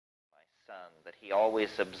that he always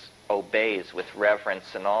obeys with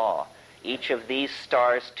reverence and awe. Each of these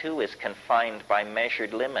stars, too, is confined by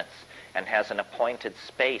measured limits and has an appointed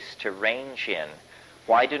space to range in.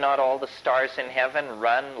 Why do not all the stars in heaven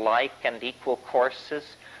run like and equal courses?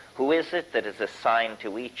 Who is it that is assigned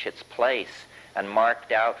to each its place and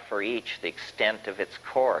marked out for each the extent of its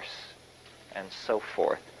course? And so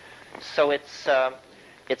forth. So it's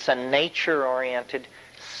a nature-oriented,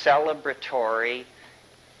 celebratory.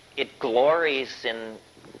 It glories in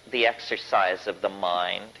the exercise of the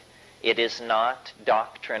mind. It is not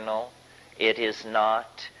doctrinal. It is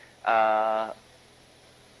not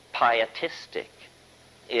pietistic.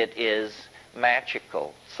 It is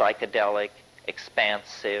magical, psychedelic,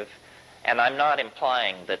 expansive. And I'm not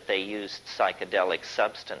implying that they used psychedelic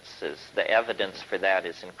substances. The evidence for that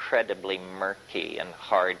is incredibly murky and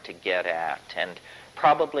hard to get at. And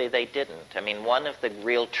probably they didn't. I mean, one of the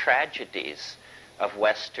real tragedies of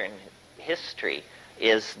Western history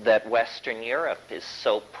is that Western Europe is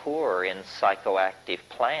so poor in psychoactive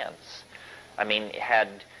plants. I mean,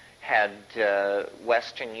 had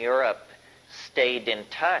Western Europe stayed in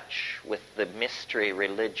touch with the mystery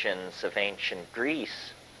religions of ancient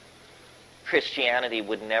Greece, Christianity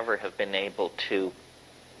would never have been able to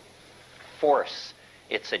force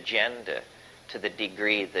its agenda to the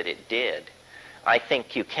degree that it did. I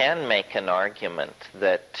think you can make an argument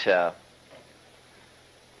that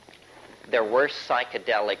there were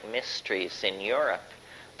psychedelic mysteries in Europe,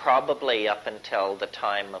 probably up until the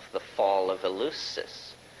time of the fall of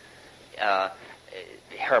Eleusis.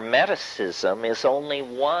 Hermeticism is only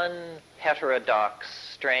one heterodox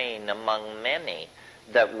strain among many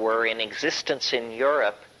that were in existence in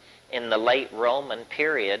Europe in the late Roman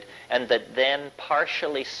period and that then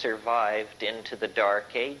partially survived into the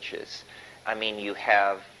Dark Ages. I mean, you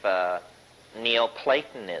have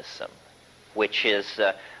Neoplatonism, which is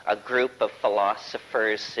a group of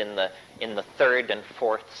philosophers in the 3rd and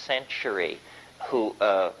 4th century who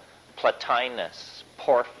Plotinus,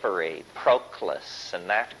 Porphyry, Proclus, and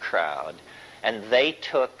that crowd, and they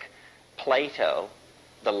took Plato,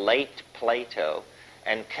 the late Plato,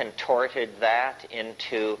 and contorted that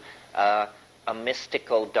into a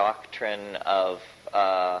mystical doctrine of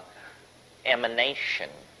emanation.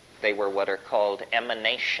 They were what are called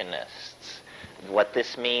emanationists. What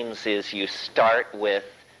this means is you start with,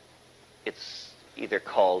 it's either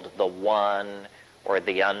called the One or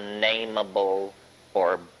the Unnameable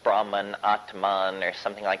or Brahman, Atman, or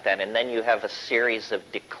something like that, and then you have a series of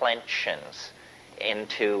declensions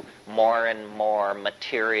into more and more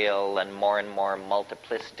material and more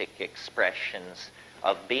multiplistic expressions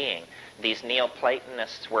of being. These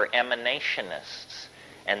Neoplatonists were emanationists,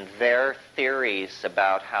 and their theories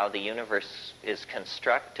about how the universe is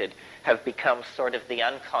constructed have become sort of the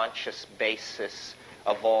unconscious basis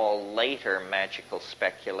of all later magical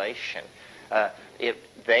speculation.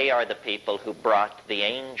 They are the people who brought the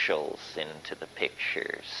angels into the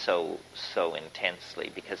picture so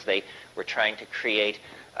intensely, because they were trying to create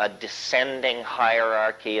a descending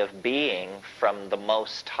hierarchy of being from the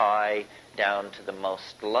most high down to the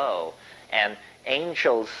most low. And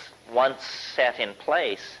angels, once set in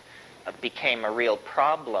place, became a real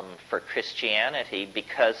problem for Christianity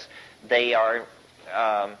because they are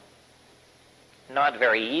not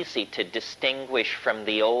very easy to distinguish from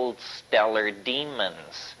the old stellar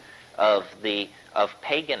demons of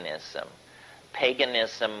paganism.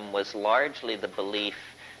 Paganism was largely the belief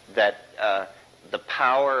that the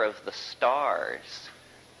power of the stars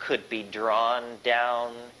could be drawn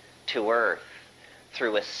down to earth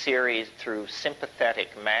through sympathetic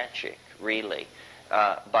magic, really,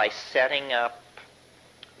 by setting up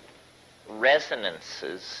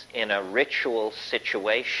resonances in a ritual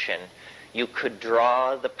situation. You could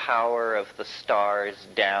draw the power of the stars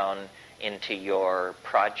down into your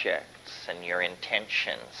projects and your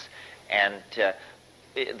intentions. And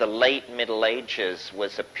the late Middle Ages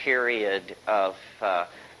was a period of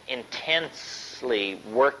intensely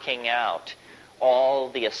working out all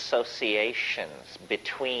the associations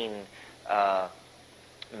between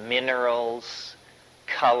minerals,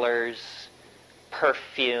 colors,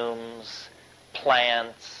 perfumes,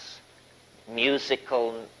 plants,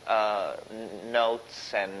 musical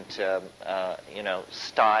notes and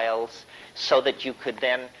styles, so that you could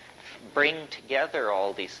then bring together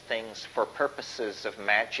all these things for purposes of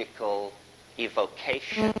magical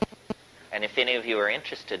evocation. And if any of you are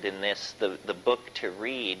interested in this, the book to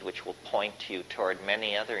read, which will point you toward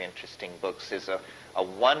many other interesting books, is a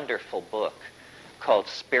wonderful book called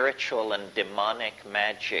Spiritual and Demonic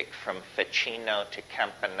Magic from Ficino to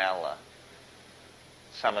Campanella.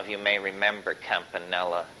 Some of you may remember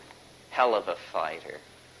Campanella, hell of a fighter.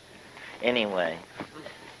 Anyway.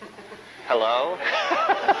 Hello?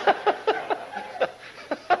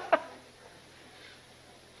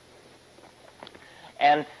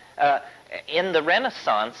 And in the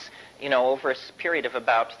Renaissance, over a period of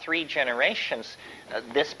about 3 generations,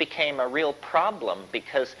 this became a real problem,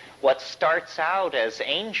 because what starts out as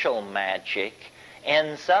angel magic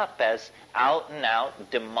ends up as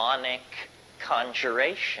out-and-out demonic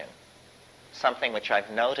conjuration. Something which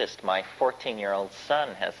I've noticed my 14-year-old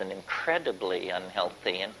son has an incredibly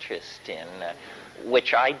unhealthy interest in,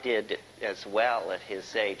 which I did as well at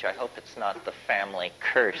his age. I hope it's not the family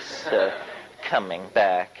curse coming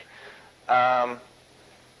back.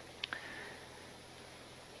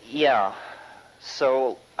 Yeah,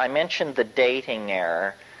 so I mentioned the dating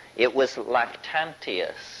error. It was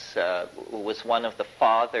Lactantius, who was one of the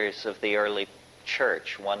fathers of the early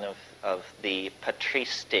church, one of the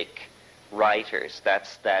patristic writers.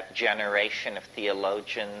 That's that generation of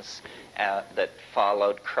theologians that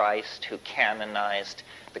followed Christ, who canonized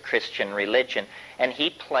the Christian religion. And he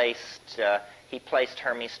placed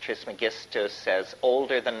Hermes Trismegistus as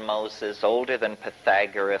older than Moses, older than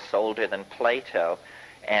Pythagoras, older than Plato.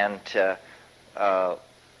 And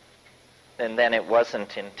then it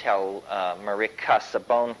wasn't until Marie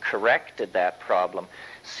Casaubon corrected that problem.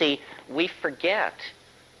 See, we forget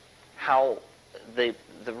how the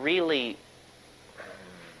really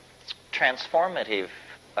transformative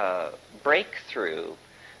breakthrough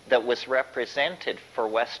that was represented for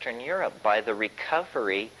Western Europe by the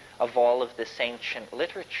recovery of all of this ancient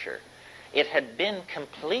literature. It had been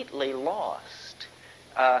completely lost.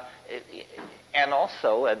 And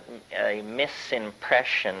also a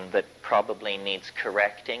misimpression that probably needs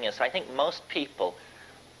correcting is, I think most people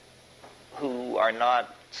who are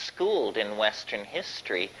not schooled in Western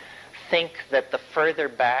history think that the further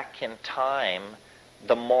back in time,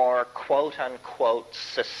 the more quote-unquote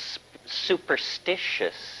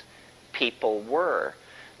superstitious people were.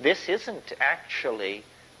 This isn't actually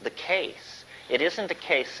the case. It isn't a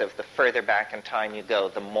case of the further back in time you go,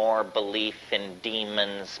 the more belief in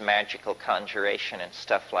demons, magical conjuration, and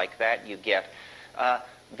stuff like that you get.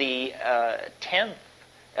 The 10th,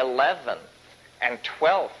 11th, and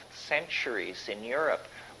 12th centuries in Europe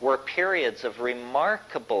were periods of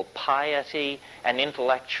remarkable piety and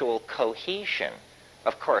intellectual cohesion.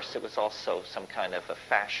 Of course, it was also some kind of a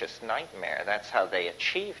fascist nightmare. That's how they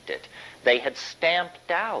achieved it. They had stamped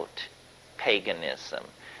out paganism.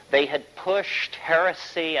 They had pushed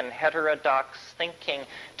heresy and heterodox thinking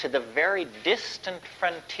to the very distant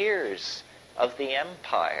frontiers of the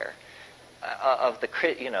empire, of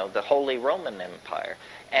the Holy Roman Empire.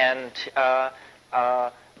 And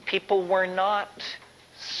people were not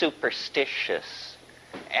superstitious,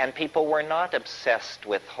 and people were not obsessed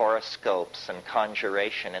with horoscopes and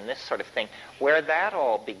conjuration and this sort of thing. Where that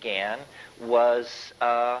all began was...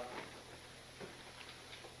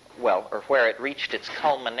 where it reached its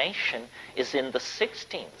culmination is in the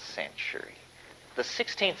 16th century. The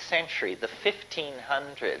 16th century, the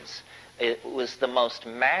 1500s, it was the most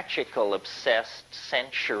magical, obsessed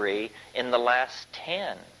century in the last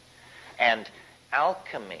 10. And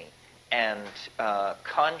alchemy and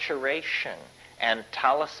conjuration and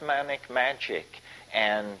talismanic magic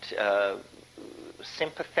and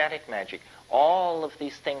sympathetic magic, all of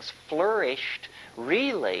these things flourished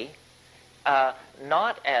really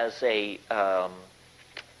not as a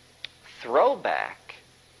throwback,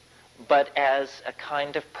 but as a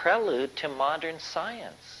kind of prelude to modern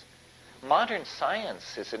science. Modern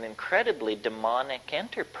science is an incredibly demonic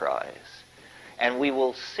enterprise. And we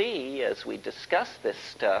will see, as we discuss this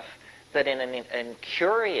stuff, that in a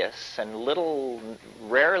curious and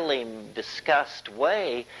rarely discussed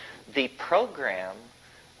way, the program,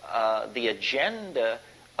 the agenda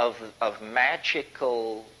of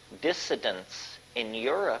magical dissidents in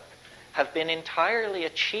Europe have been entirely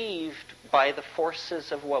achieved by the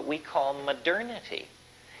forces of what we call modernity.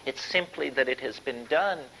 It's simply that it has been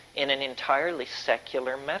done in an entirely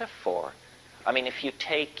secular metaphor. I mean, if you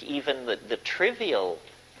take even the trivial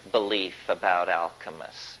belief about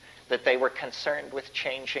alchemists, that they were concerned with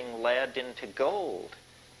changing lead into gold.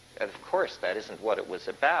 And of course, that isn't what it was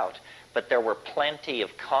about, but there were plenty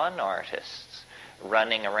of con artists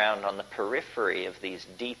running around on the periphery of these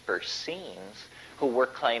deeper scenes who were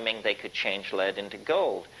claiming they could change lead into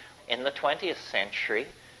gold. In the 20th century,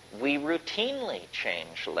 we routinely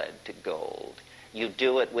change lead to gold. You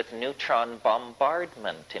do it with neutron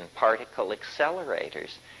bombardment in particle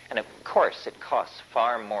accelerators. And of course, it costs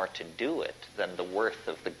far more to do it than the worth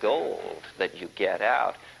of the gold that you get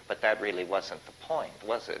out. But that really wasn't the point,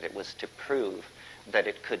 was it? It was to prove that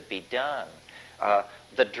it could be done.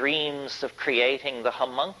 The dreams of creating the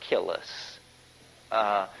homunculus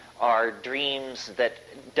are dreams that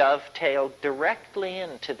dovetail directly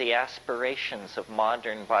into the aspirations of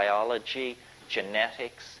modern biology,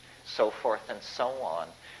 genetics, so forth and so on.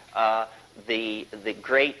 The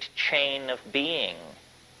great chain of being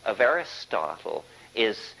of Aristotle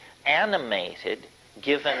is animated,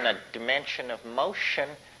 given a dimension of motion,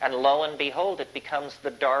 and lo and behold, it becomes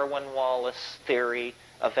the Darwin-Wallace theory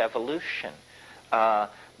of evolution.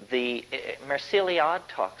 Merciliade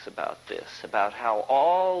talks about this, about how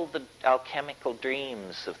all the alchemical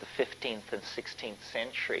dreams of the 15th and 16th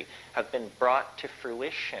century have been brought to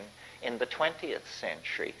fruition in the 20th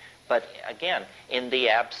century, but again, in the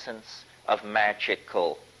absence of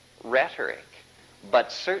magical rhetoric,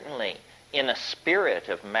 but certainly in a spirit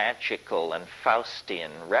of magical and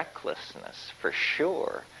Faustian recklessness, for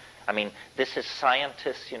sure. I mean, this is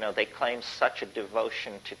scientists, they claim such a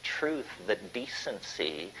devotion to truth that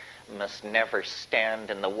decency must never stand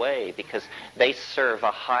in the way, because they serve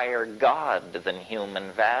a higher God than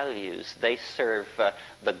human values. They serve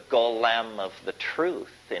the golem of the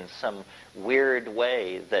truth in some weird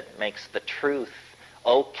way that makes the truth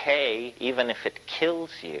okay, even if it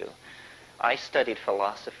kills you. I studied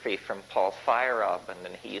philosophy from Paul Feyerabend,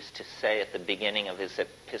 and he used to say at the beginning of his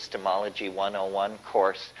Epistemology 101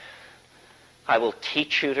 course, I will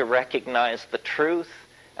teach you to recognize the truth,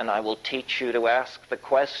 and I will teach you to ask the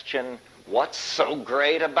question, what's so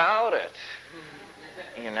great about it?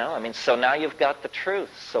 So now you've got the truth,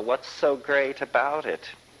 so what's so great about it?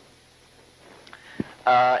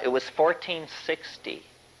 It was 1460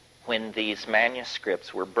 when these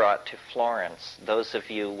manuscripts were brought to Florence. Those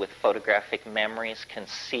of you with photographic memories can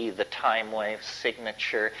see the time wave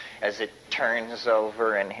signature as it turns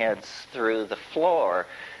over and heads through the floor.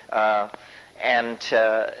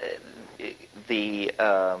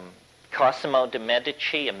 Cosimo de'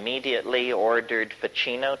 Medici immediately ordered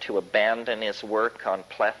Ficino to abandon his work on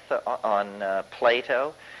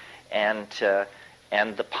Plato, and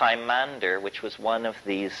the Pymander, which was one of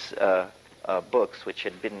these books,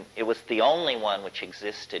 it was the only one which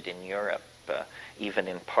existed in Europe, even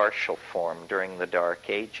in partial form during the Dark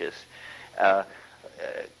Ages.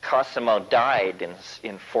 Cosimo died in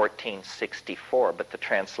 1464, but the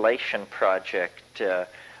translation project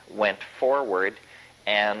went forward,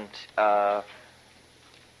 and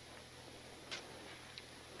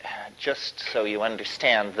just so you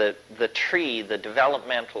understand, the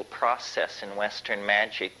developmental process in Western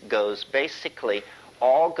magic goes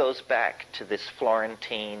back to this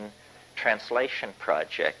Florentine translation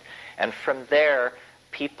project. And from there,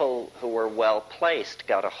 people who were well-placed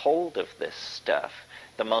got a hold of this stuff.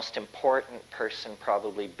 The most important person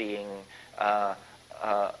probably being a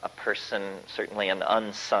person, certainly an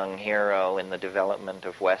unsung hero in the development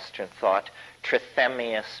of Western thought,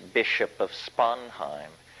 Trithemius, Bishop of Sponheim.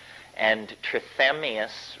 And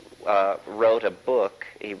Trithemius wrote a book.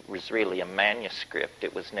 It was really a manuscript.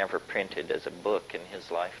 It was never printed as a book in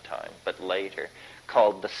his lifetime, but later,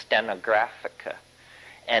 called the Steganographia.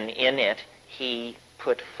 And in it, he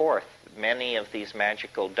put forth many of these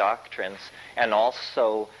magical doctrines and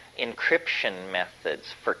also encryption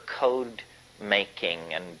methods for code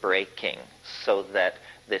making and breaking, so that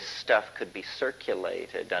this stuff could be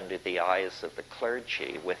circulated under the eyes of the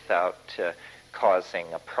clergy without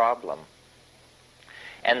causing a problem.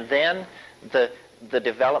 And then the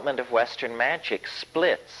development of Western magic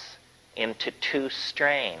splits into two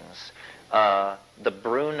strains. The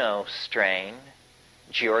Bruno strain,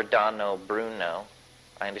 Giordano Bruno.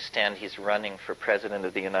 I understand he's running for President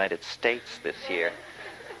of the United States this year.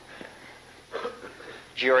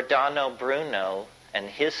 Giordano Bruno and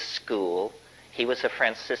his school, he was a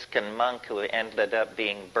Franciscan monk who ended up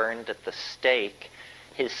being burned at the stake.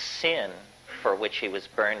 His sin for which he was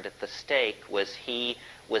burned at the stake was he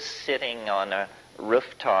was sitting on a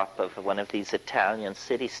rooftop of one of these Italian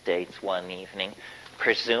city-states one evening,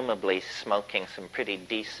 presumably smoking some pretty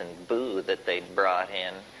decent boo that they'd brought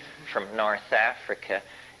in from North Africa,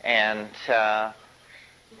 and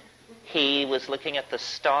he was looking at the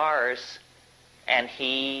stars, and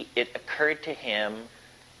it occurred to him,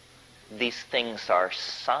 these things are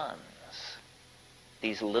suns.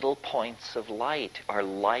 These little points of light are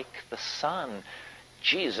like the sun.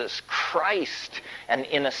 Jesus Christ! And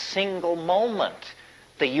in a single moment,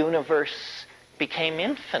 the universe became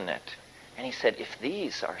infinite. And he said, if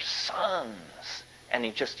these are suns, and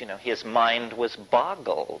he just, his mind was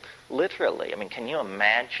boggled, literally. I mean, can you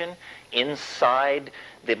imagine inside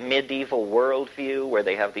the medieval worldview where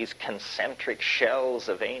they have these concentric shells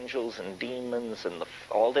of angels and demons and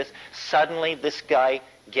all this? Suddenly, this guy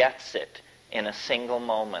gets it. in a single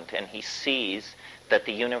moment, and he sees that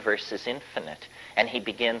the universe is infinite, and he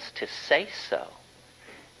begins to say so.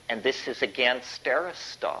 And this is against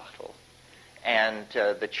Aristotle. And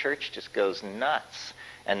the church just goes nuts,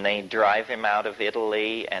 and they drive him out of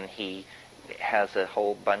Italy, and he has a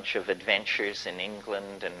whole bunch of adventures in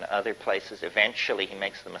England and other places. Eventually he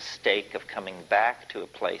makes the mistake of coming back to a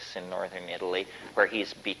place in northern Italy where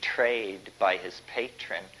he's betrayed by his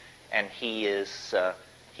patron, and he's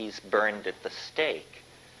burned at the stake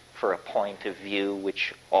for a point of view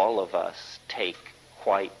which all of us take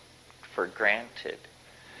quite for granted.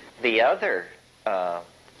 The other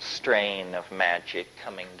strain of Magick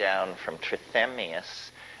coming down from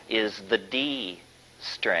Trithemius is the D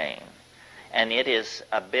strain. And it is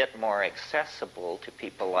a bit more accessible to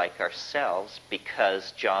people like ourselves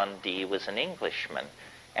because John Dee was an Englishman,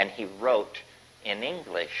 and he wrote in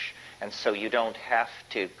English. And so you don't have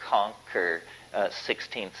to conquer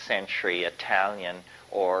 16th century Italian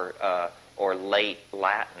or late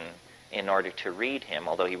Latin in order to read him,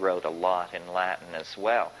 although he wrote a lot in Latin as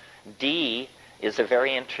well. Dee is a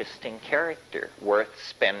very interesting character, worth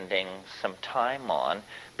spending some time on,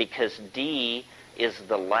 because Dee is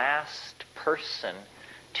the last person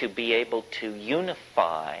to be able to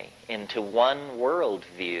unify into one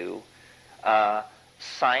worldview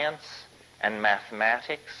science and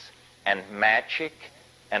mathematics and magic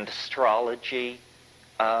and astrology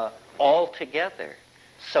all together.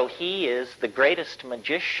 So he is the greatest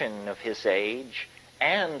magician of his age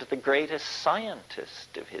and the greatest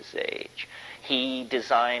scientist of his age. He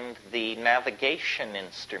designed the navigation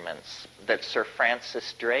instruments that Sir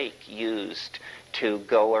Francis Drake used to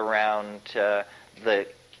go around the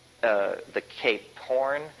Cape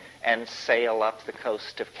Horn and sail up the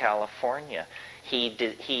coast of California.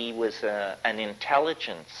 He was an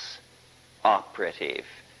intelligence operative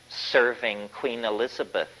serving Queen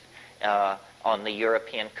Elizabeth on the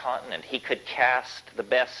European continent. He could cast the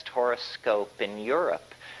best horoscope in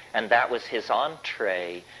Europe, and that was his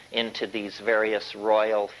entree into these various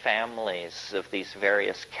royal families of these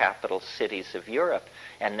various capital cities of Europe.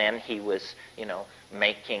 And then he was,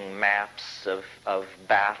 making maps of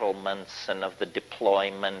battlements and of the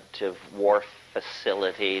deployment of wharf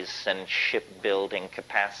facilities and shipbuilding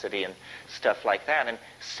capacity and stuff like that, and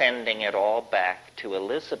sending it all back to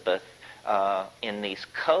Elizabeth in these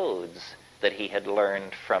codes that he had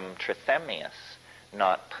learned from Trithemius,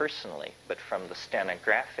 not personally, but from the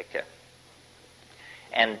Stenographia.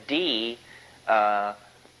 And Dee, a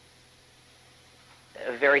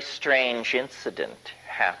very strange incident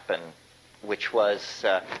happened, which was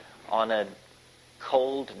on a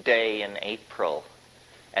cold day in April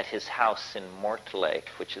at his house in Mortlake,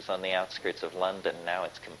 which is on the outskirts of London. Now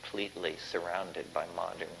it's completely surrounded by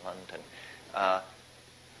modern London.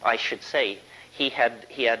 I should say, he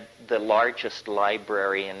had the largest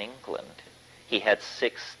library in England. He had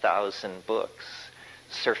 6,000 books.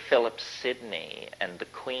 Sir Philip Sidney and the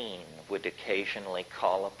Queen would occasionally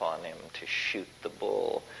call upon him to shoot the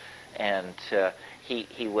bull. And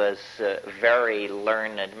he was a very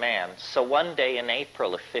learned man. So one day in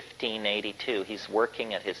April of 1582, he's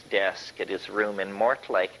working at his desk at his room in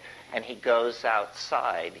Mortlake, and he goes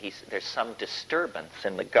outside. There's some disturbance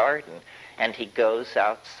in the garden, and he goes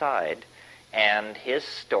outside. And his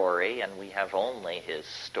story, and we have only his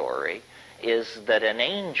story, is that an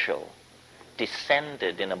angel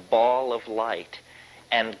descended in a ball of light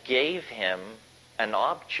and gave him an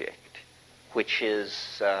object which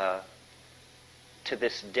is to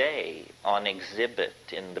this day on exhibit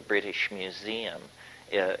in the British Museum.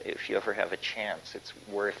 If you ever have a chance, it's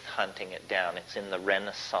worth hunting it down. It's in the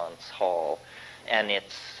Renaissance Hall, and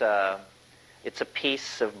it's a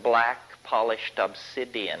piece of black polished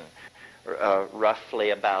obsidian, roughly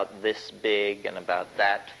about this big and about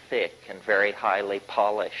that thick and very highly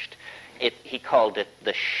polished. He called it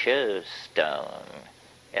the Shew Stone,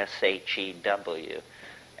 S-H-E-W.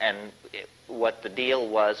 And what the deal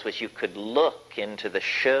was you could look into the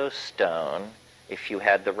Shew Stone if you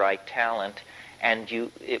had the right talent, and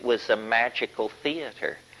it was a magical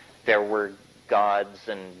theater. There were gods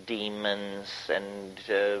and demons and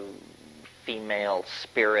female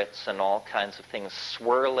spirits and all kinds of things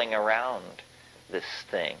swirling around this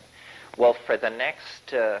thing. Well, for the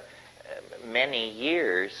next many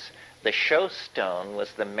years, the Shew Stone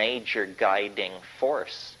was the major guiding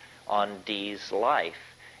force on Dee's life.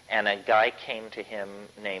 And a guy came to him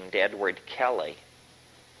named Edward Kelly.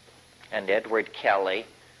 And Edward Kelly,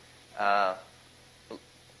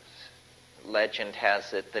 legend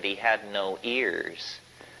has it that he had no ears,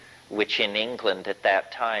 which in England at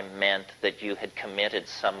that time meant that you had committed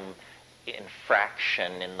some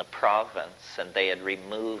infraction in the province and they had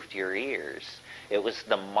removed your ears. It was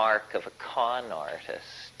the mark of a con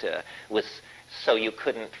artist. So you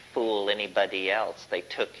couldn't fool anybody else. They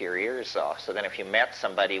took your ears off. So then if you met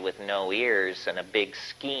somebody with no ears and a big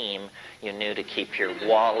scheme, you knew to keep your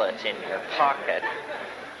wallet in your pocket.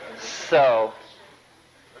 So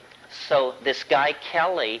this guy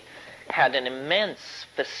Kelly had an immense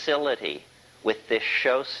facility with this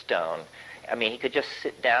show stone. I mean, he could just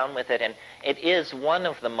sit down with it, and it is one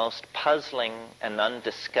of the most puzzling and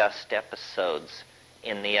undiscussed episodes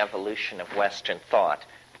in the evolution of Western thought.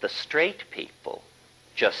 The straight people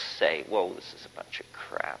just say, whoa, this is a bunch of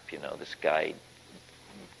crap, this guy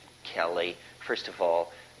Kelly. First of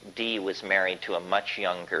all, Dee was married to a much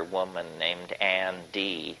younger woman named Ann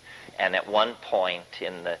Dee, and at one point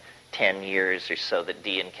in the 10 years or so that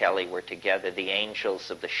Dee and Kelly were together, the angels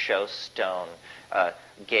of the show stone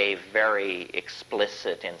gave very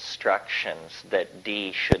explicit instructions that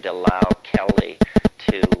Dee should allow Kelly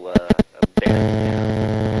to bear down.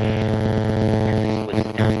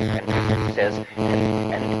 And it says,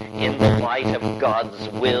 and in the light of God's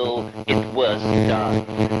will, it was done,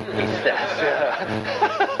 he says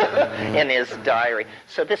in his diary.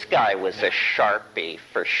 So this guy was a Sharpie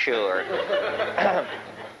for sure.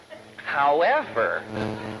 However,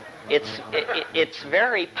 it's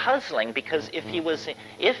very puzzling because if he was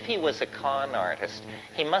a con artist,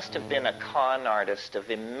 he must have been a con artist of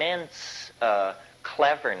immense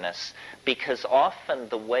cleverness, because often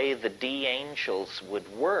the way the D angels would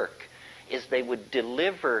work is they would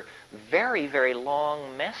deliver very, very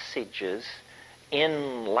long messages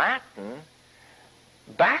in Latin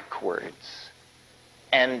backwards.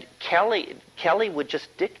 And Kelly would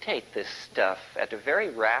just dictate this stuff at a very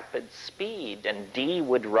rapid speed, and Dee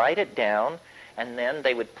would write it down, and then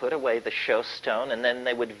they would put away the show stone, and then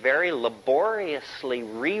they would very laboriously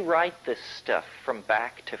rewrite this stuff from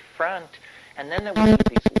back to front, and then there would be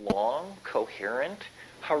these long, coherent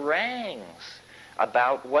harangues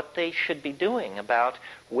about what they should be doing, about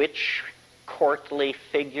which courtly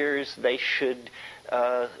figures they should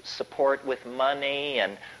support with money,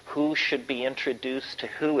 and who should be introduced to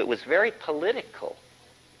who. It was very political,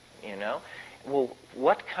 Well,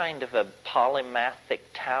 what kind of a polymathic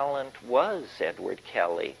talent was Edward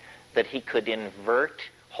Kelly that he could invert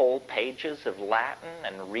whole pages of Latin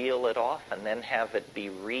and reel it off and then have it be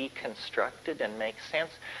reconstructed and make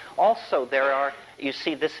sense? Also, you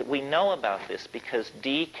see this, we know about this because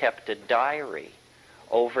Dee kept a diary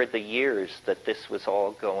over the years that this was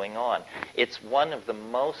all going on. It's one of the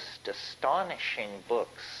most astonishing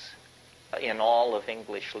books in all of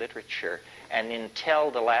English literature. And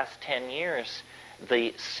until the last 10 years,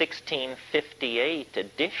 the 1658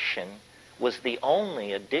 edition was the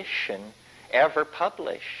only edition ever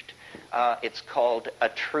published. It's called A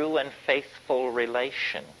True and Faithful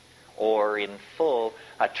Relation, or in full,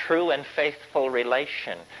 A True and Faithful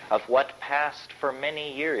Relation of what passed for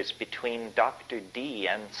many years between Dr. Dee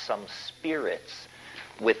and some spirits,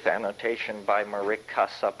 with annotation by Maric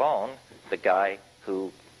Casaubon, the guy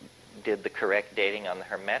who did the correct dating on the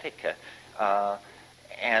Hermetica.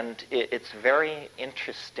 And it's very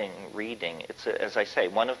interesting reading. It's, as I say,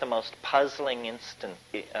 one of the most puzzling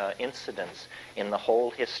incidents in the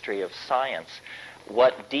whole history of science.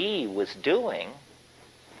 What Dee was doing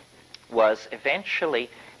was eventually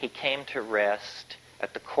he came to rest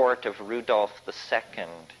at the court of Rudolph II,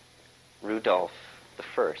 Rudolph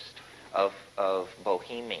I of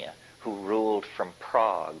Bohemia, who ruled from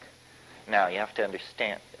Prague. Now, you have to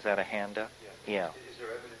understand, is that a hand up? Yeah. Is there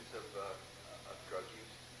evidence of drug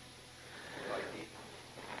use by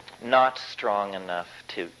Dee? Not strong enough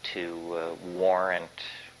to warrant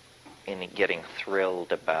any getting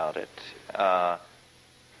thrilled about it.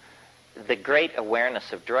 The great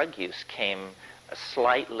awareness of drug use came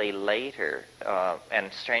slightly later,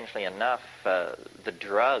 and strangely enough, the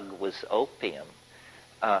drug was opium.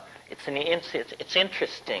 It's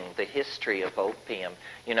interesting, the history of opium.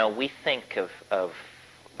 We think of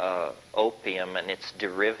opium and its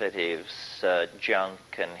derivatives, junk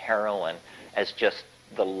and heroin, as just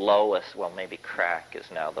the lowest, well, maybe crack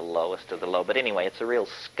is now the lowest of the low, but anyway, it's a real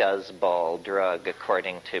scuzzball drug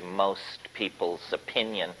according to most people's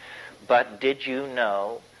opinion. But did you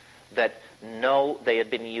know that they had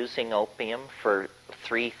been using opium for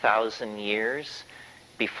 3,000 years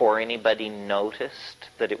before anybody noticed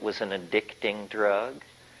that it was an addicting drug?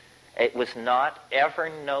 It was not ever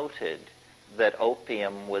noted that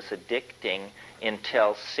opium was addicting until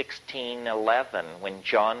 1611, when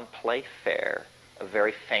John Playfair, a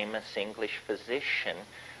very famous English physician,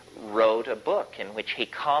 wrote a book in which he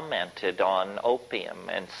commented on opium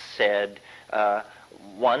and said,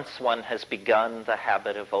 once one has begun the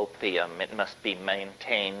habit of opium, it must be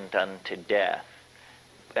maintained unto death.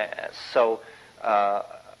 So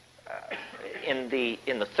in the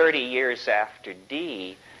 30 years after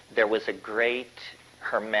Dee, there was a great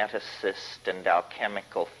hermeticist and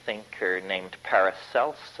alchemical thinker named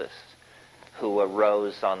Paracelsus who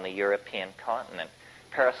arose on the European continent.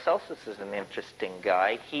 Paracelsus is an interesting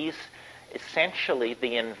guy. He's essentially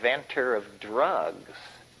the inventor of drugs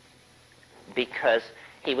because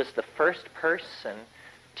he was the first person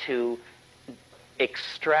to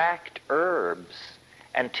extract herbs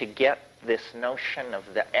and to get this notion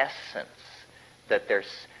of the essence that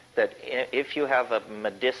if you have a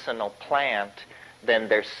medicinal plant, then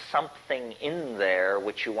there's something in there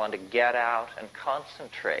which you want to get out and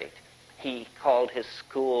concentrate. He called his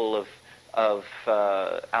school of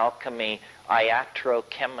alchemy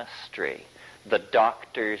iatrochemistry, the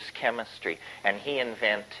doctor's chemistry, and he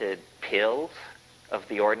invented pills of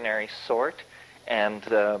the ordinary sort, and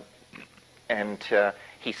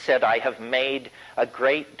he said, "I have made a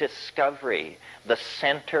great discovery. The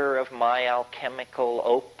center of my alchemical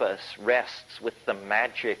opus rests with the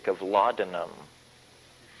magic of laudanum,"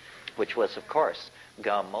 which was, of course,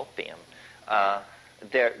 gum opium.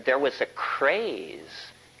 There was a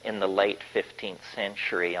craze in the late 15th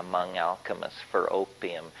century among alchemists for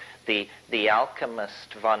opium. The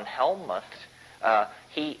alchemist von Helmut,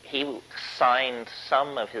 he signed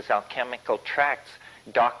some of his alchemical tracts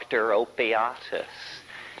Dr. Opiatus.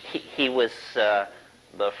 He was the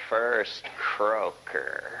first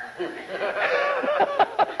croaker.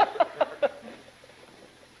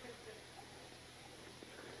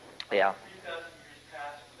 Yeah. 3,000 years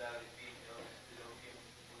passed without it being noticed that opium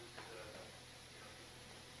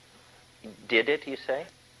was, Did it, you say?